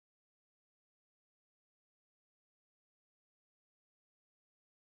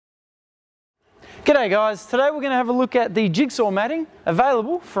G'day guys, today we're going to have a look at the Jigsaw Matting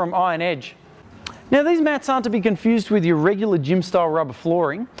available from Iron Edge. Now these mats aren't to be confused with your regular gym style rubber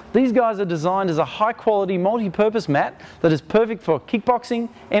flooring. These guys are designed as a high quality multi-purpose mat that is perfect for kickboxing,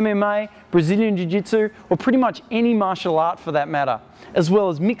 MMA, Brazilian Jiu-Jitsu or pretty much any martial art for that matter, as well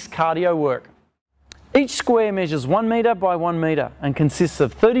as mixed cardio work. Each square measures 1 metre by 1 metre and consists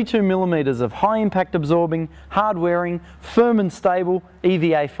of 32 millimetres of high impact absorbing, hard wearing, firm and stable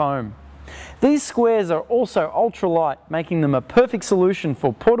EVA foam. These squares are also ultra light, making them a perfect solution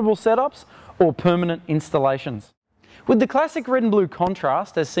for portable setups or permanent installations. With the classic red and blue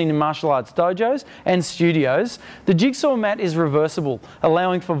contrast as seen in martial arts dojos and studios, the Jigsaw mat is reversible,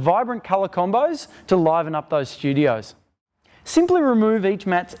 allowing for vibrant colour combos to liven up those studios. Simply remove each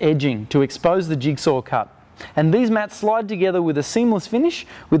mat's edging to expose the jigsaw cut, and these mats slide together with a seamless finish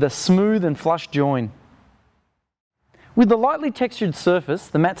with a smooth and flush join. With the lightly textured surface,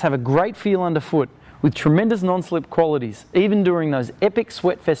 the mats have a great feel underfoot with tremendous non-slip qualities, even during those epic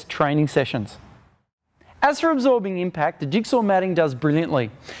sweatfest training sessions. As for absorbing impact, the Jigsaw matting does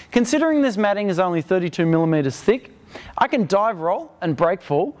brilliantly. Considering this matting is only 32 millimetres thick, I can dive roll and break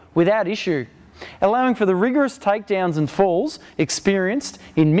fall without issue, allowing for the rigorous takedowns and falls experienced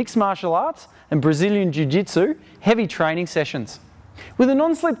in mixed martial arts and Brazilian Jiu-Jitsu heavy training sessions. With a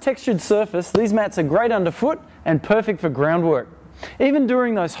non-slip textured surface, these mats are great underfoot and perfect for groundwork, even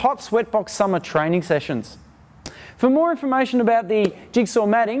during those hot sweatbox summer training sessions. For more information about the Jigsaw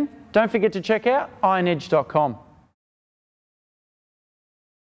matting, don't forget to check out ironedge.com.